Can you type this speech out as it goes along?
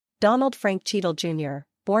Donald Frank Cheadle Sr.,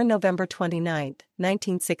 born November 29,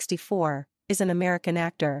 1964, is an American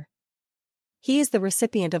actor. He is the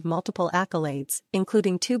recipient of multiple accolades,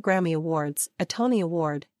 including 2 Grammy Awards, a Tony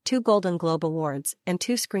Award, 2 Golden Globe Awards, and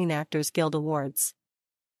 2 Screen Actors Guild Awards.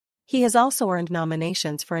 He has also earned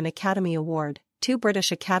nominations for an Academy Award, 2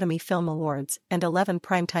 British Academy Film Awards, and 11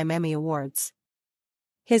 Primetime Emmy Awards.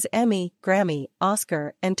 His Emmy, Grammy,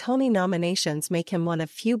 Oscar, and Tony nominations make him one of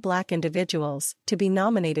few black individuals to be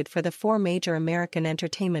nominated for the 4 major American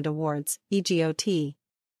Entertainment Awards, EGOT.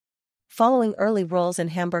 Following early roles in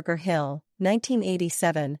Hamburger Hill,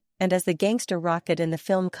 1987, and as the gangster Rocket in the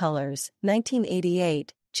film Colors,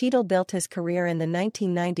 1988, Cheadle built his career in the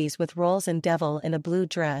 1990s with roles in Devil in a Blue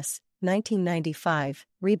Dress, 1995,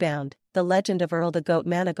 Rebound, The Legend of Earl the Goat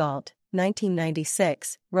Manigault,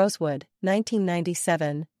 1996, Rosewood,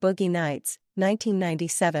 1997, Boogie Nights,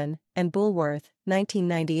 1997, and Bulworth,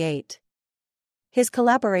 1998. His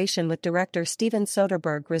collaboration with director Steven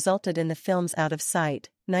Soderbergh resulted in the films Out of Sight,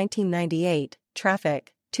 1998,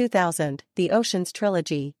 Traffic, 2000, The Ocean's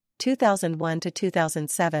Trilogy, 2001 to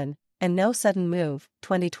 2007, and No Sudden Move,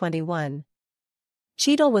 2021.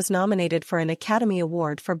 Cheadle was nominated for an Academy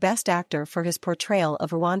Award for Best Actor for his portrayal of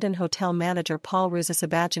Rwandan hotel manager Paul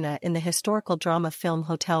Rusesabagina in the historical drama film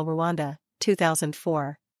Hotel Rwanda,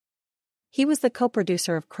 2004. He was the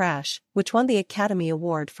co-producer of Crash, which won the Academy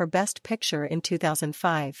Award for Best Picture in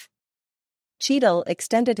 2005. Cheadle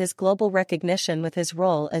extended his global recognition with his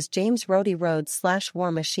role as James Rhodey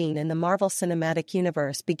Rhodes/War Machine in the Marvel Cinematic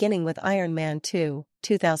Universe beginning with Iron Man 2,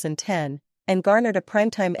 2010, and garnered a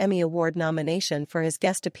Primetime Emmy Award nomination for his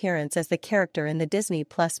guest appearance as the character in the Disney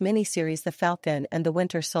Plus miniseries The Falcon and the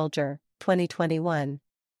Winter Soldier, 2021.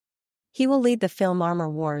 He will lead the film Armor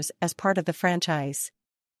Wars as part of the franchise.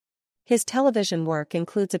 His television work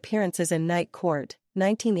includes appearances in Night Court,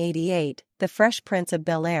 1988, The Fresh Prince of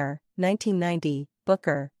Bel-Air, 1990,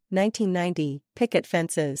 Booker, 1990, Picket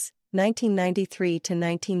Fences, 1993 to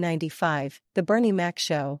 1995, The Bernie Mac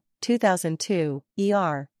Show, 2002,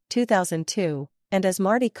 ER, 2002, and as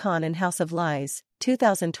Marty Kahn in House of Lies,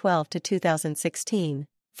 2012 to 2016,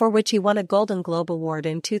 for which he won a Golden Globe Award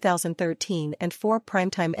in 2013 and 4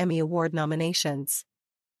 Primetime Emmy Award nominations.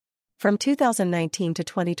 From 2019 to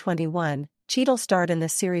 2021, Cheadle starred in the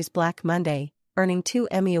series Black Monday, earning 2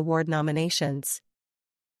 Emmy Award nominations.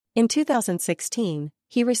 In 2016,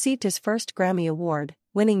 he received his first Grammy Award,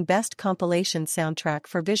 winning Best Compilation Soundtrack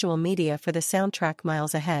for Visual Media for the soundtrack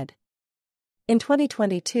Miles Ahead. In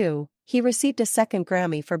 2022, he received a second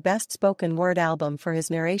Grammy for Best Spoken Word Album for his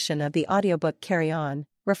narration of the audiobook Carry On,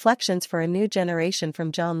 Reflections for a New Generation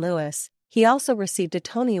from John Lewis. He also received a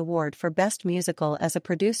Tony Award for Best Musical as a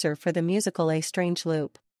producer for the musical A Strange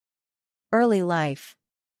Loop. Early life.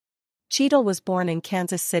 Cheadle was born in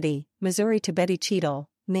Kansas City, Missouri to Bettye Cheadle,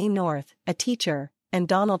 née North, a teacher, and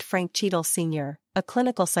Donald Frank Cheadle Sr., a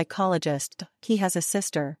clinical psychologist. He has a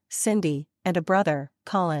sister, Cindy, and a brother,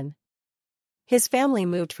 Colin. His family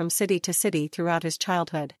moved from city to city throughout his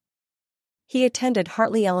childhood. He attended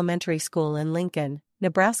Hartley Elementary School in Lincoln,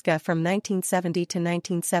 Nebraska from 1970 to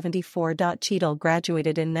 1974. Cheadle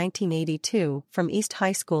graduated in 1982 from East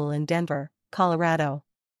High School in Denver, Colorado.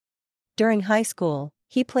 During high school,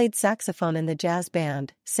 he played saxophone in the jazz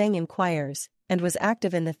band, sang in choirs, and was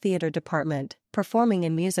active in the theater department, performing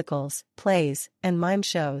in musicals, plays, and mime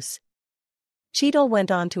shows. Cheadle went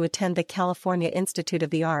on to attend the California Institute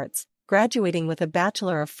of the Arts, graduating with a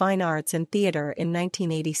Bachelor of Fine Arts in Theater in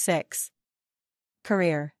 1986.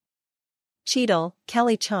 Career. Cheadle,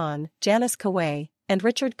 Kelly Chan, Janice Kawai, and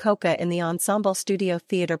Richard Coca in the Ensemble Studio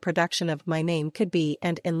Theater production of My Name Could Be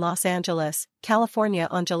and in Los Angeles, California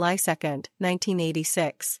on July 2,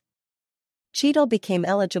 1986. Cheadle became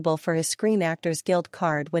eligible for his Screen Actors Guild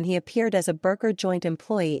card when he appeared as a burger joint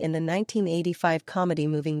employee in the 1985 comedy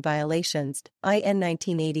Moving Violations, in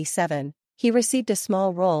 1987. He received a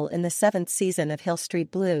small role in the 7th season of Hill Street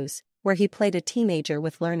Blues, where he played a teenager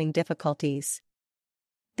with learning difficulties.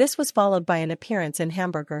 This was followed by an appearance in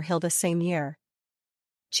Hamburger Hill the same year.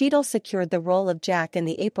 Cheadle secured the role of Jack in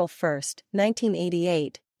the April 1,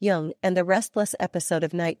 1988, Young and the Restless episode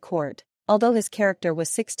of Night Court. Although his character was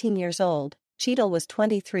 16 years old, Cheadle was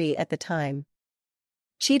 23 at the time.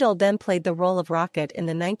 Cheadle then played the role of Rocket in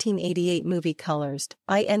the 1988 movie Colors,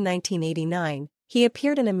 in 1989. He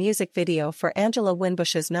appeared in a music video for Angela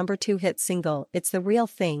Winbush's number 2 hit single It's the Real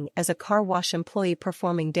Thing as a car wash employee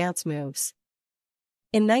performing dance moves.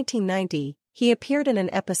 In 1990, he appeared in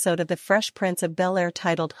an episode of The Fresh Prince of Bel-Air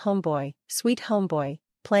titled Homeboy, Sweet Homeboy,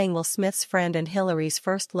 playing Will Smith's friend and Hillary's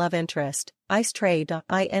first love interest, Ice Trey. In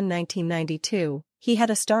 1992, he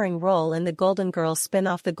had a starring role in the Golden Girls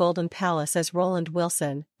spin-off The Golden Palace as Roland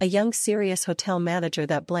Wilson, a young serious hotel manager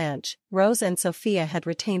that Blanche, Rose and Sophia had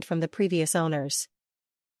retained from the previous owners.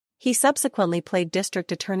 He subsequently played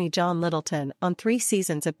District Attorney John Littleton on 3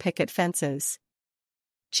 seasons of Picket Fences.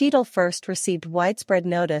 Cheadle first received widespread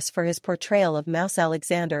notice for his portrayal of Mouse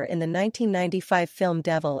Alexander in the 1995 film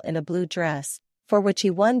Devil in a Blue Dress, for which he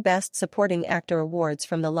won Best Supporting Actor awards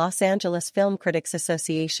from the Los Angeles Film Critics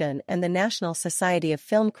Association and the National Society of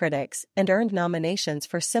Film Critics, and earned nominations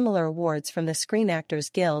for similar awards from the Screen Actors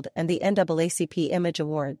Guild and the NAACP Image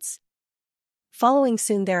Awards. Following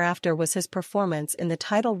soon thereafter was his performance in the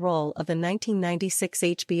title role of the 1996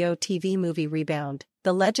 HBO TV movie Rebound,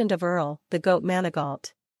 The Legend of Earl, the Goat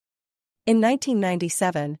Manigault. In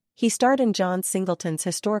 1997, he starred in John Singleton's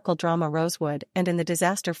historical drama Rosewood and in the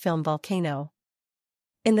disaster film Volcano.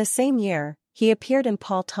 In the same year, he appeared in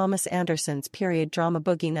Paul Thomas Anderson's period drama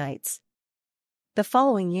Boogie Nights. The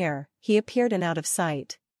following year, he appeared in Out of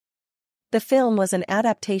Sight. The film was an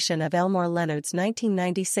adaptation of Elmore Leonard's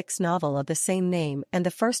 1996 novel of the same name and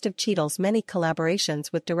the first of Cheadle's many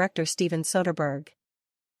collaborations with director Steven Soderbergh.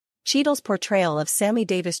 Cheadle's portrayal of Sammy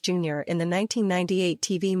Davis Jr. in the 1998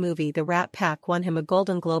 TV movie The Rat Pack won him a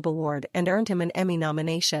Golden Globe Award and earned him an Emmy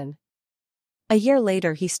nomination. A year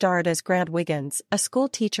later he starred as Grant Wiggins, a school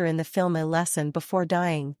teacher in the film A Lesson Before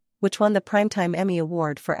Dying, which won the Primetime Emmy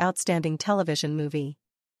Award for Outstanding Television Movie.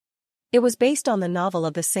 It was based on the novel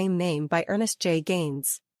of the same name by Ernest J.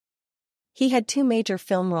 Gaines. He had 2 major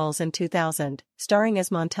film roles in 2000, starring as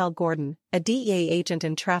Montel Gordon, a DEA agent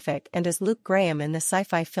in Traffic, and as Luke Graham in the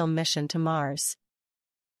sci-fi film Mission to Mars.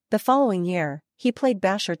 The following year, he played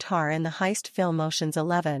Bashir Tarr in the heist film Ocean's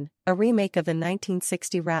 11, a remake of the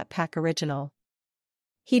 1960 Rat Pack original.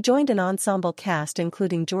 He joined an ensemble cast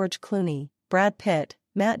including George Clooney, Brad Pitt,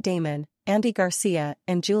 Matt Damon, Andy Garcia,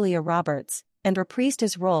 and Julia Roberts, and reprised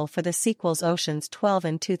his role for the sequels Ocean's 12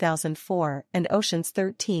 in 2004 and Ocean's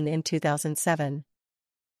 13 in 2007.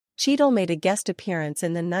 Cheadle made a guest appearance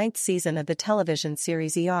in the 9th season of the television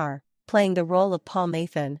series ER, playing the role of Paul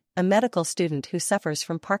Nathan, a medical student who suffers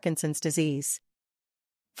from Parkinson's disease.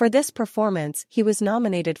 For this performance, he was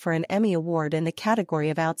nominated for an Emmy Award in the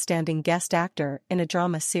category of Outstanding Guest Actor in a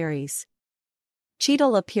Drama Series.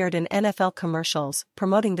 Cheadle appeared in NFL commercials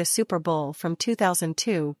promoting the Super Bowl from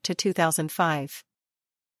 2002 to 2005.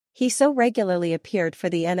 He so regularly appeared for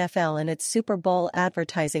the NFL in its Super Bowl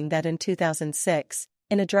advertising that in 2006,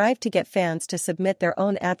 in a drive to get fans to submit their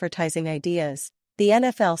own advertising ideas, the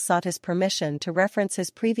NFL sought his permission to reference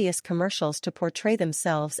his previous commercials to portray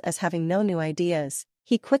themselves as having no new ideas.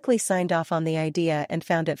 He quickly signed off on the idea and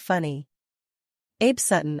found it funny. Abe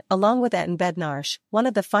Sutton, along with Etan Bednarsh, one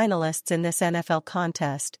of the finalists in this NFL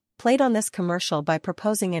contest, played on this commercial by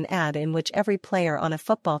proposing an ad in which every player on a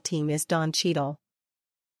football team is Don Cheadle.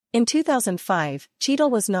 In 2005,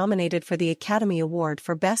 Cheadle was nominated for the Academy Award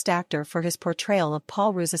for Best Actor for his portrayal of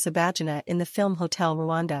Paul Rusesabagina in the film Hotel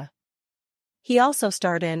Rwanda. He also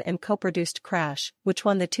starred in and co-produced Crash, which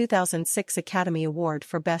won the 2006 Academy Award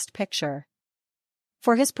for Best Picture.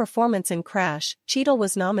 For his performance in Crash, Cheadle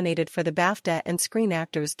was nominated for the BAFTA and Screen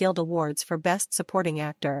Actors Guild Awards for Best Supporting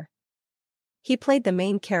Actor. He played the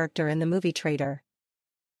main character in the movie Traitor.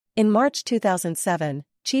 In March 2007,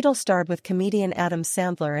 Cheadle starred with comedian Adam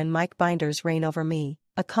Sandler in Mike Binder's Reign Over Me,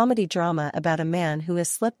 a comedy drama about a man who has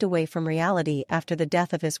slipped away from reality after the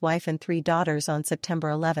death of his wife and 3 daughters on September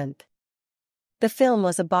 11. The film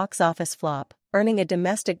was a box office flop, earning a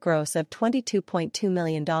domestic gross of $22.2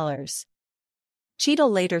 million.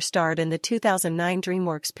 Cheadle later starred in the 2009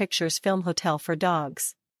 DreamWorks Pictures film Hotel for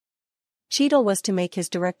Dogs. Cheadle was to make his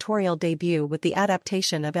directorial debut with the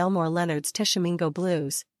adaptation of Elmore Leonard's Tishomingo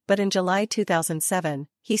Blues, but in July 2007,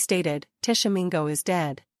 he stated, "Tishomingo is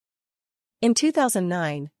dead." In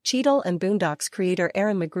 2009, Cheadle and Boondocks creator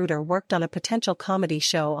Aaron McGruder worked on a potential comedy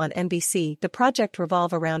show on NBC. The project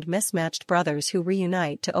revolved around mismatched brothers who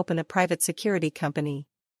reunite to open a private security company.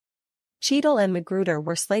 Cheadle and Magruder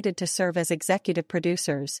were slated to serve as executive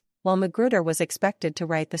producers, while Magruder was expected to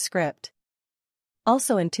write the script.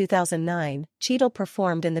 Also in 2009, Cheadle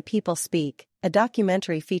performed in The People Speak, a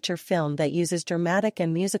documentary feature film that uses dramatic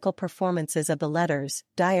and musical performances of the letters,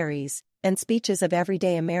 diaries, and speeches of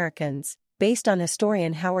everyday Americans, based on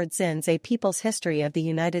historian Howard Zinn's A People's History of the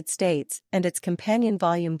United States and its companion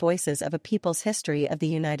volume Voices of a People's History of the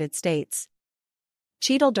United States.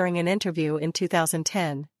 Cheadle during an interview in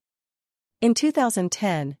 2010. In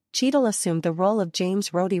 2010, Cheadle assumed the role of James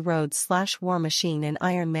Rhodey Rhodes / War Machine in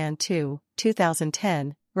Iron Man 2,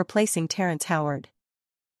 2010, replacing Terrence Howard.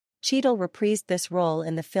 Cheadle reprised this role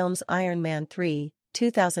in the films Iron Man 3,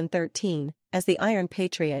 2013, as the Iron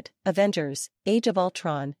Patriot, Avengers, Age of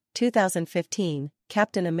Ultron, 2015,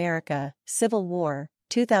 Captain America, Civil War,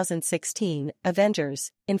 2016,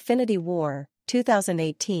 Avengers, Infinity War,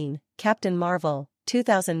 2018, Captain Marvel,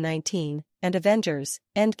 2019, and Avengers,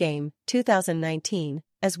 Endgame, 2019,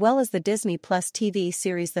 as well as the Disney Plus TV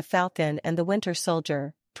series The Falcon and the Winter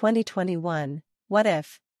Soldier, 2021, What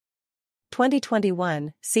If?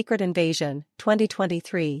 2021, Secret Invasion,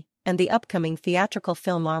 2023, and the upcoming theatrical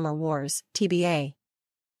film Armor Wars, TBA.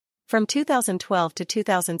 From 2012 to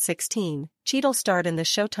 2016, Cheadle starred in the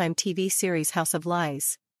Showtime TV series House of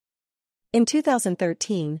Lies. In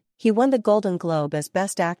 2013, he won the Golden Globe as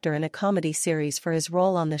Best Actor in a Comedy Series for his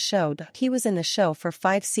role on the show. He was in the show for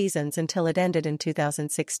 5 seasons until it ended in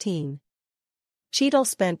 2016. Cheadle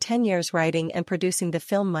spent 10 years writing and producing the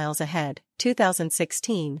film Miles Ahead,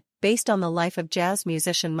 2016, based on the life of jazz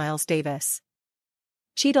musician Miles Davis.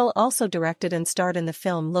 Cheadle also directed and starred in the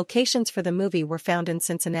film. Locations for the movie were found in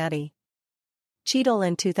Cincinnati. Cheadle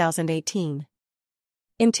in 2018.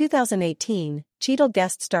 In 2018, Cheadle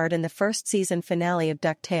guest starred in the first season finale of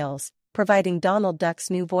DuckTales, providing Donald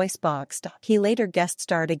Duck's new voice box. He later guest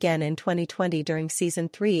starred again in 2020 during season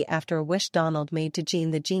 3 after a wish Donald made to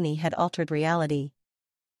Gene the Genie had altered reality.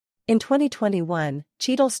 In 2021,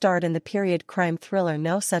 Cheadle starred in the period crime thriller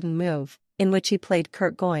No Sudden Move, in which he played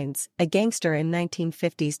Kurt Goins, a gangster in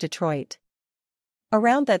 1950s Detroit.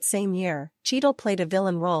 Around that same year, Cheadle played a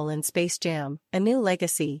villain role in Space Jam: A New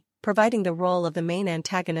Legacy, providing the role of the main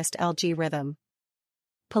antagonist Al-G Rhythm.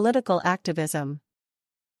 Political activism.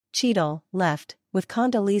 Cheadle left, with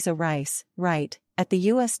Condoleezza Rice, right, at the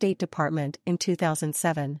U.S. State Department in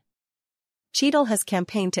 2007. Cheadle has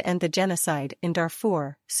campaigned to end the genocide in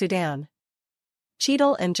Darfur, Sudan.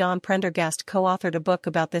 Cheadle and John Prendergast co-authored a book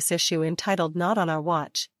about this issue entitled Not on Our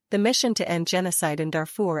Watch: The Mission to End Genocide in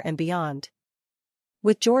Darfur and Beyond.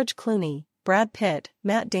 With George Clooney, Brad Pitt,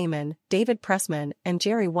 Matt Damon, David Pressman, and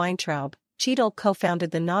Jerry Weintraub, Cheadle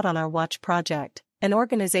co-founded the Not on Our Watch Project, an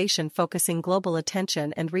organization focusing global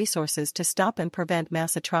attention and resources to stop and prevent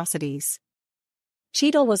mass atrocities.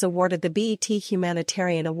 Cheadle was awarded the BET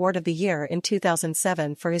Humanitarian Award of the Year in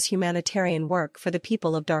 2007 for his humanitarian work for the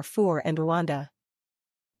people of Darfur and Rwanda.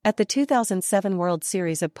 At the 2007 World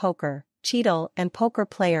Series of Poker, Cheadle and poker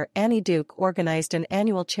player Annie Duke organized an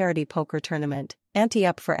annual charity poker tournament, Ante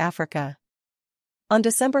Up for Africa. On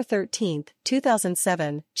December 13,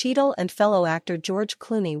 2007, Cheadle and fellow actor George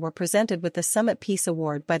Clooney were presented with the Summit Peace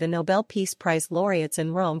Award by the Nobel Peace Prize laureates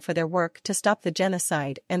in Rome for their work to stop the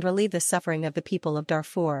genocide and relieve the suffering of the people of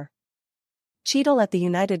Darfur. Cheadle at the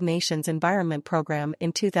United Nations Environment Programme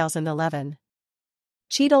in 2011.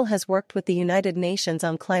 Cheadle has worked with the United Nations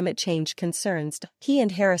on climate change concerns. He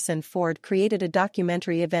and Harrison Ford created a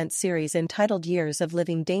documentary event series entitled Years of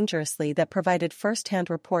Living Dangerously that provided first-hand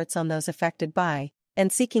reports on those affected by and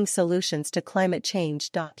seeking solutions to climate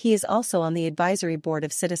change. He is also on the advisory board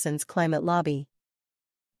of Citizens Climate Lobby.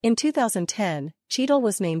 In 2010, Cheadle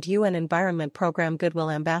was named UN Environment Programme Goodwill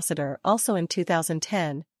Ambassador. Also in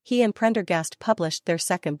 2010, he and Prendergast published their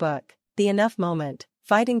second book, The Enough Moment: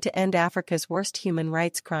 Fighting to End Africa's Worst Human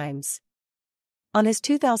Rights Crimes. On his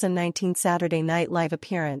 2019 Saturday Night Live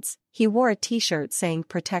appearance, he wore a t-shirt saying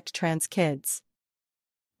 "Protect Trans Kids."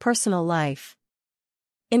 Personal life.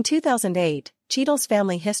 In 2008, Cheadle's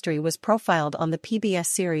family history was profiled on the PBS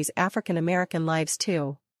series African American Lives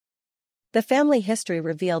 2. The family history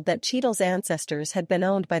revealed that Cheadle's ancestors had been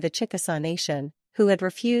owned by the Chickasaw Nation, who had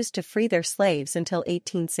refused to free their slaves until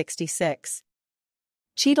 1866.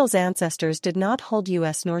 Cheadle's ancestors did not hold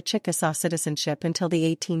U.S. nor Chickasaw citizenship until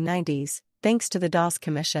the 1890s, thanks to the Dawes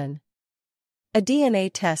Commission. A DNA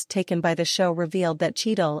test taken by the show revealed that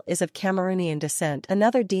Cheadle is of Cameroonian descent.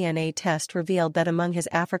 Another DNA test revealed that among his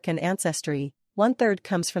African ancestry, 1/3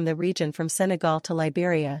 comes from the region from Senegal to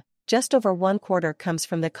Liberia, just over 1/4 comes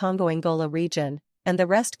from the Congo-Angola region, and the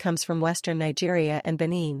rest comes from western Nigeria and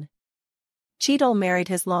Benin. Cheadle married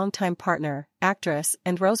his longtime partner, actress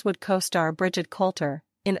and Rosewood co-star Bridget Coulter,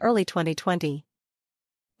 in early 2020.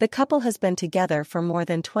 The couple has been together for more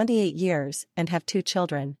than 28 years and have 2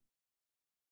 children.